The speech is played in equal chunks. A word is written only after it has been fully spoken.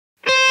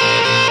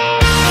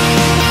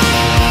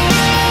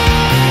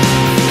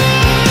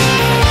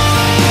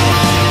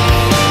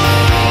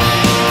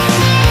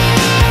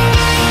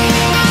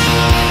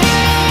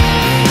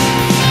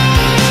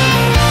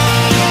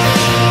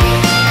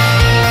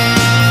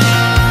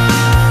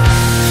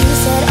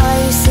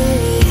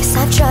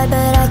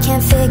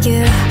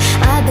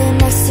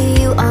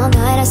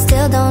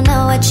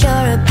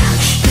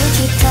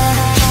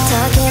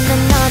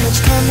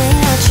language coming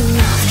out your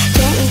mouth.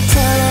 Can't you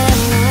tell that I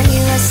want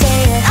you? I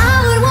say it.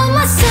 I would want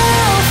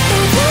myself,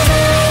 and please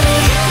believe me.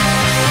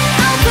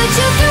 I'll put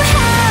you through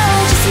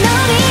hell, just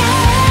know me,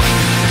 yeah.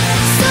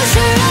 So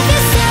sure of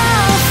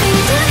yourself, and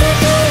you do the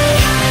thing.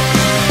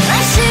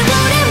 Like shit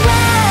won't end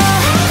well,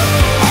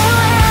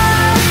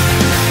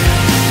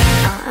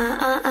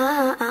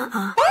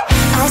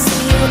 I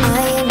see you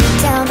eyeing me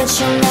down, but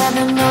you'll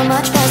never know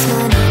much past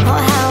my name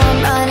or how I'm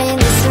running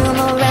this room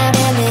around,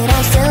 and that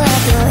I'm still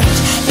at your age.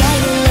 Yeah,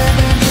 you love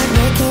me,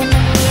 looking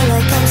at me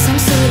like I'm some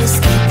sweet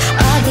escape.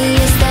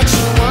 Obvious that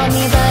you want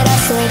me, but I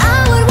said I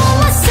would want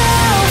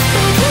myself,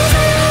 and please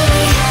believe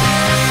me.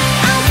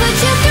 I'll put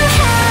you through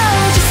hell,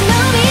 just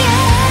know me,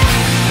 yeah.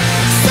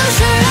 So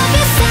sure of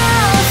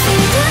yourself, and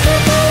you do the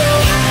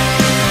thing.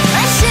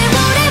 Like shit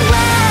won't end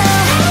well,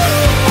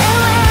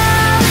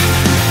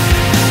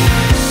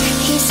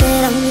 He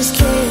said I'm just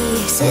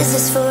curious, is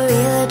this for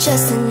real or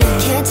just an